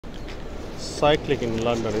cycling in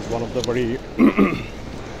London is one of the very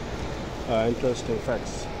interesting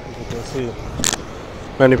facts. As you can see,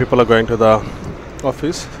 many people are going to the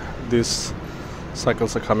office. These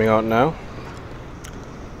cycles are coming out now.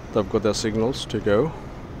 They've got their signals to go.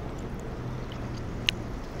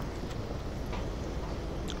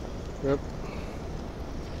 Yep.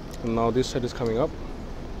 And now this side is coming up.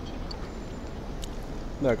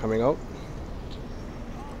 They're coming out.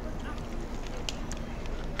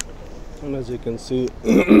 And as you can see,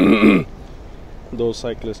 those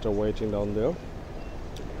cyclists are waiting down there.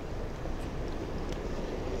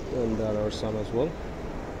 And there are some as well.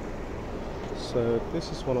 So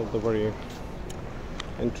this is one of the very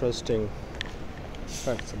interesting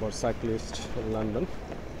facts about cyclists in London.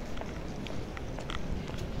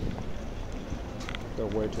 They're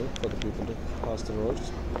waiting for the people to pass the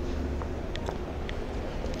roads.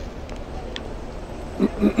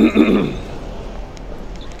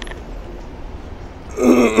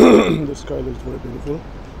 The sky looks very beautiful.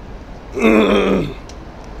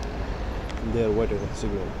 They are waiting for the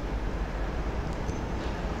signal.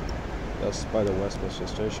 That's by the Westminster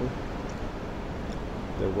station.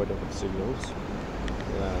 They're waiting for the signals,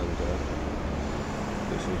 and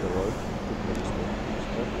this is the road.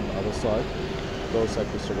 On the other side, those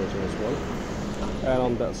cyclists are waiting as well, and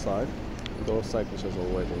on that side, those cyclists are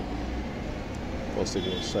waiting for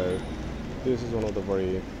signals. So this is one of the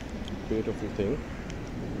very beautiful things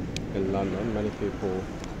in London. Many people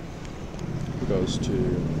goes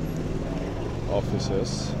to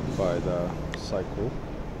offices by the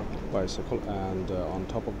bicycle, and on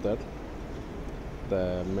top of that,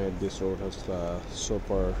 they made this road as the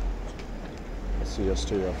super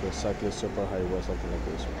CST of a cyclist super highway or something like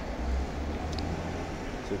this.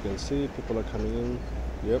 So you can see people are coming in.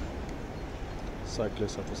 Yep,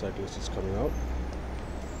 cyclist after cyclist is coming out.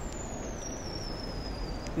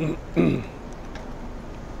 As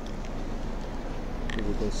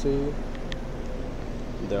you can see,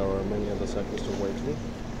 there are many other cyclists waiting.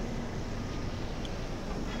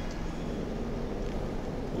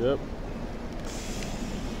 Yep,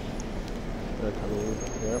 they're coming in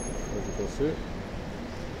here. As you can see,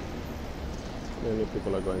 many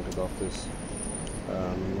people are going to the office.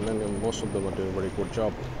 Most of them are doing a very good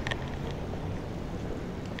job.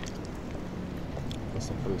 There's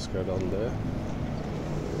a police car down there,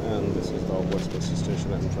 and this is the Westminster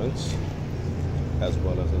Station entrance. As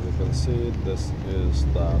well as you can see, this is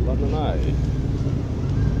the London Eye.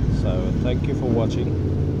 So thank you for watching,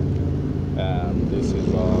 and this is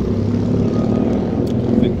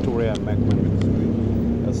Victoria and Macmillan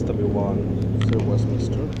SW1 through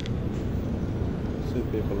Westminster. See,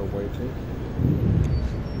 people are waiting.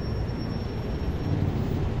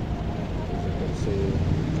 As you can see,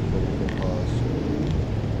 people can pass,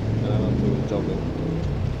 and I'm doing jogging.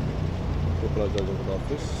 People are jogging to the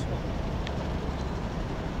office.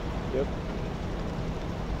 Yep.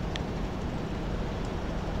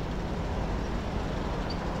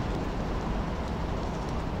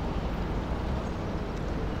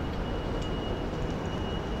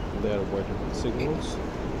 They are waiting for the signals.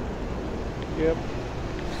 Yep.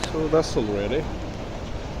 So that's all ready.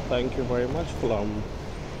 Thank you very much from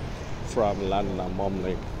London. I'm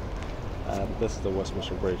Momley. And this is the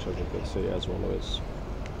Westminster Bridge, as you can see, as well as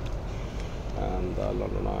and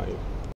London Eye.